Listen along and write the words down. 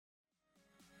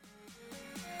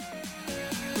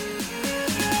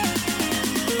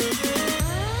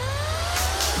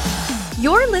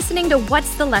You're listening to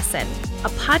What's the Lesson, a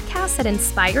podcast that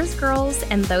inspires girls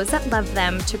and those that love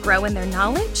them to grow in their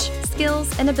knowledge,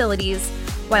 skills, and abilities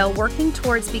while working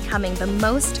towards becoming the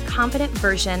most confident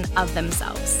version of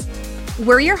themselves.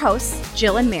 We're your hosts,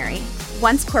 Jill and Mary,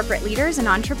 once corporate leaders and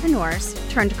entrepreneurs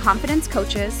turned confidence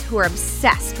coaches who are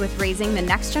obsessed with raising the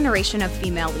next generation of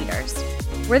female leaders.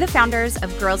 We're the founders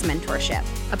of Girls Mentorship,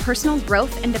 a personal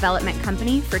growth and development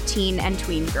company for teen and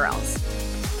tween girls.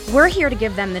 We're here to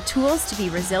give them the tools to be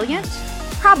resilient,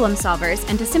 problem solvers,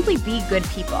 and to simply be good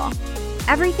people.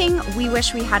 Everything we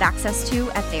wish we had access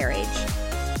to at their age.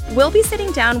 We'll be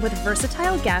sitting down with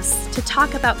versatile guests to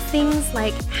talk about things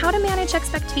like how to manage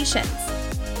expectations,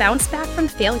 bounce back from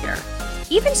failure,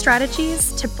 even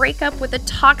strategies to break up with a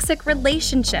toxic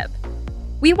relationship.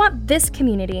 We want this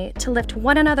community to lift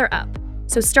one another up.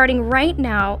 So starting right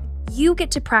now, you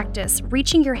get to practice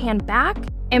reaching your hand back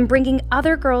and bringing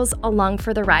other girls along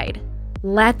for the ride.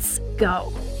 Let's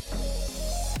go.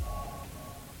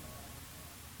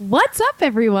 What's up,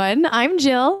 everyone? I'm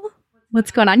Jill.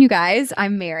 What's going on, you guys?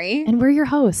 I'm Mary. And we're your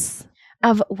hosts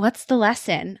of What's the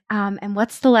Lesson? And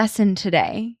what's the lesson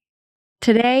today?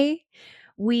 Today,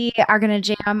 we are going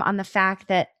to jam on the fact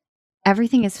that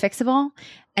everything is fixable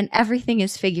and everything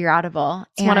is figureoutable.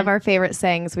 It's one of our favorite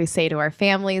sayings we say to our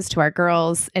families, to our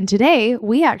girls. And today,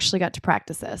 we actually got to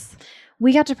practice this.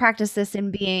 We got to practice this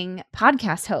in being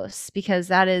podcast hosts because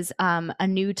that is a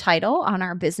new title on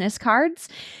our business cards.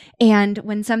 And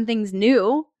when something's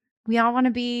new, we all want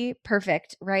to be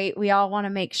perfect, right? We all want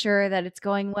to make sure that it's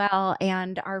going well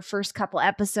and our first couple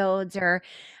episodes are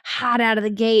hot out of the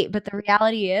gate. But the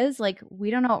reality is, like, we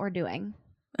don't know what we're doing.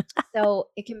 So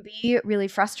it can be really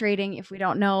frustrating if we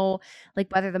don't know,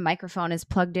 like, whether the microphone is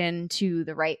plugged in to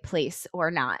the right place or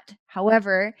not.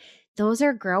 However, those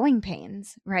are growing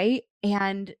pains, right?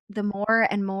 And the more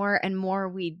and more and more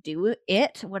we do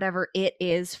it, whatever it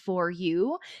is for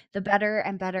you, the better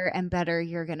and better and better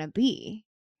you're going to be.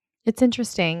 It's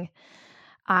interesting.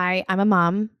 I'm a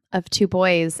mom of two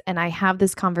boys, and I have the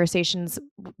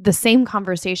same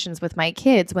conversations with my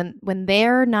kids. When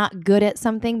they're not good at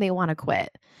something, they want to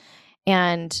quit.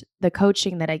 And the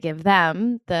coaching that I give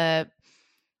them, the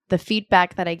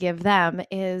feedback that I give them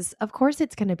is, of course,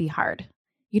 it's going to be hard.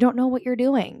 You don't know what you're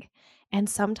doing. And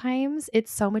sometimes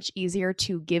it's so much easier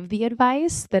to give the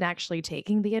advice than actually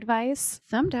taking the advice.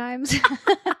 Sometimes.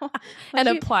 And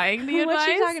applying the advice. What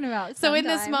you talking about? So in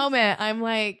this moment, I'm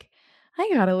like, I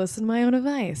got to listen to my own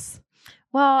advice.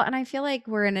 Well, and I feel like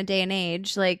we're in a day and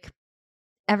age, like,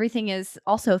 everything is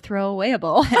also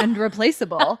throwawayable and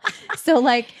replaceable. So,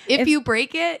 like, if you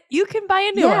break it, you can buy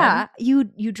a new one. Yeah,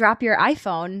 you drop your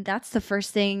iPhone. That's the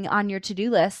first thing on your to-do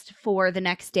list for the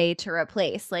next day to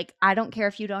replace. Like, I don't care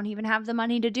if you don't even have the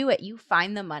money to do it. You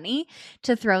find the money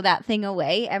to throw that thing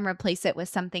away and replace it with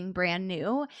something brand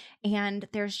new. And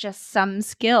there's just some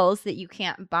skills that you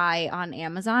can't buy on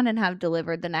Amazon and have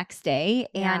delivered the next day.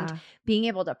 Yeah. And being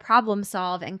able to problem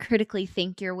solve and critically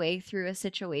think your way through a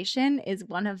situation is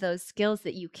one of those skills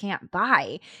that you can't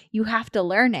buy. You have to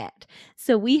learn it.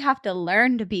 So we have to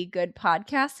learn to be good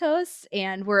podcast hosts,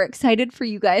 and we're excited for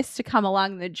you guys to come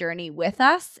along the journey with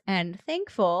us, and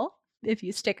thankful, if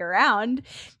you stick around,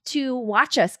 to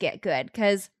watch us get good,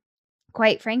 because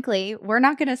quite frankly, we're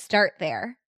not going to start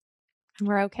there.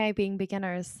 We're okay being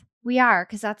beginners. We are,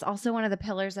 because that's also one of the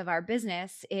pillars of our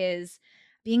business is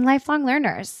being lifelong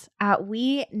learners.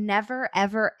 We never,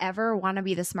 ever, ever want to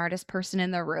be the smartest person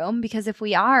in the room, because if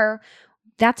we are,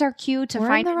 that's our cue to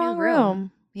find a new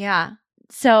room. Yeah.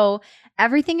 So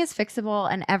everything is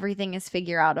fixable and everything is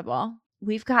figureoutable.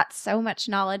 We've got so much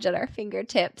knowledge at our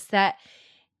fingertips that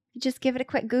you just give it a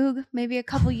quick Google, maybe a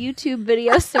couple YouTube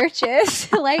video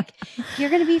searches. Like, you're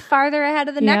going to be farther ahead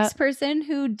of the next person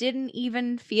who didn't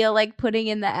even feel like putting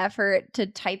in the effort to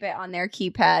type it on their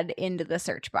keypad into the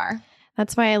search bar.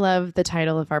 That's why I love the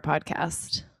title of our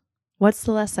podcast. What's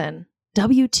the lesson?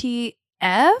 WTF?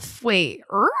 Wait,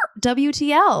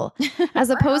 WTL. As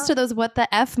opposed to those what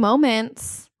the F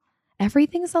moments.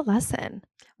 Everything's a lesson.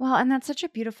 Well, and that's such a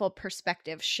beautiful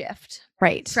perspective shift.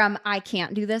 Right. From I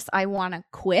can't do this, I want to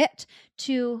quit,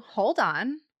 to hold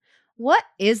on. What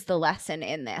is the lesson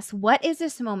in this? What is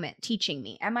this moment teaching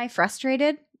me? Am I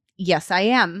frustrated? Yes, I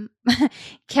am.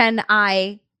 Can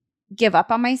I give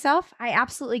up on myself? I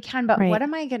absolutely can. But what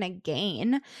am I going to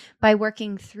gain by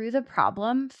working through the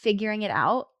problem, figuring it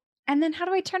out? And then how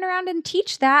do I turn around and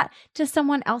teach that to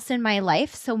someone else in my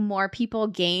life so more people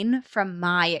gain from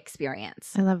my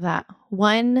experience? I love that.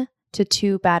 1 to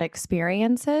 2 bad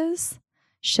experiences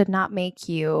should not make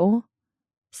you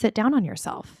sit down on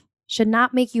yourself, should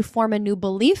not make you form a new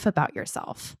belief about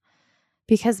yourself.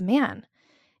 Because, man,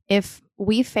 if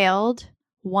we failed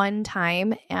one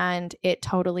time and it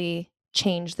totally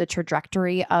changed the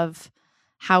trajectory of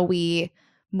how we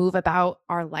move about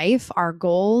our life, our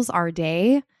goals, our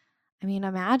day, I mean,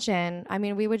 imagine,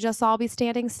 we would just all be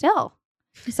standing still.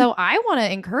 So I want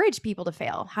to encourage people to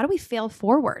fail. How do we fail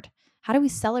forward? How do we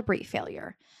celebrate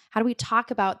failure? How do we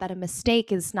talk about that a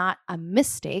mistake is not a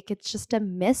mistake? It's just a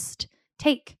missed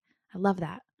take. I love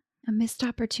that. A missed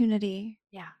opportunity.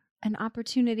 Yeah. And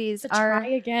opportunities To are try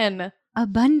again.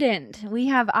 abundant. We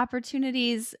have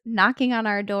opportunities knocking on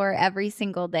our door every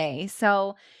single day.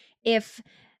 So if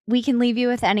we can leave you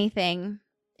with anything,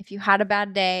 if you had a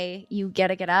bad day, you get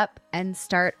to get up and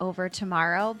start over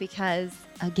tomorrow because,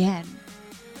 again,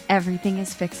 everything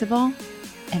is fixable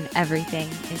and everything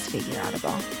is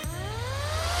figureoutable.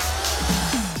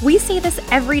 We say this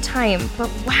every time, but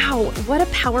wow, what a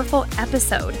powerful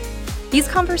episode. These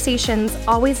conversations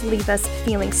always leave us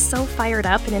feeling so fired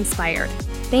up and inspired.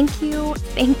 Thank you,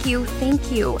 thank you,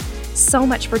 thank you so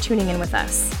much for tuning in with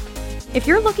us. If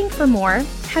you're looking for more,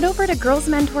 head over to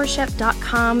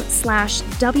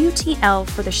girlsmentorship.com/WTL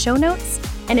for the show notes.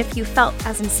 And if you felt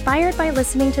as inspired by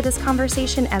listening to this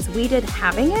conversation as we did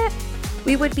having it,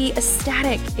 we would be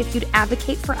ecstatic if you'd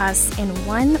advocate for us in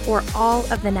one or all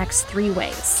of the next 3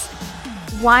 ways.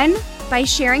 1, by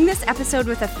sharing this episode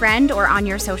with a friend or on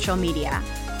your social media.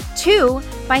 2,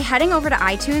 by heading over to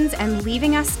iTunes and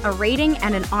leaving us a rating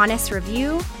and an honest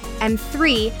review. And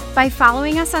 3, by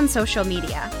following us on social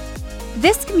media.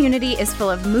 This community is full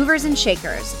of movers and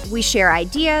shakers. We share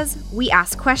ideas, we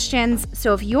ask questions,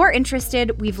 so if you're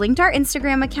interested, we've linked our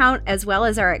Instagram account as well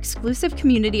as our exclusive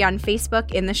community on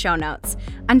Facebook in the show notes.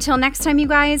 Until next time, you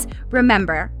guys,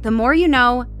 remember, the more you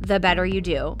know, the better you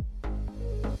do.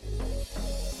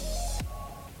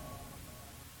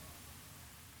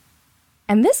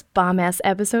 And this bomb-ass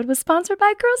episode was sponsored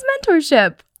by Girls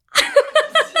Mentorship.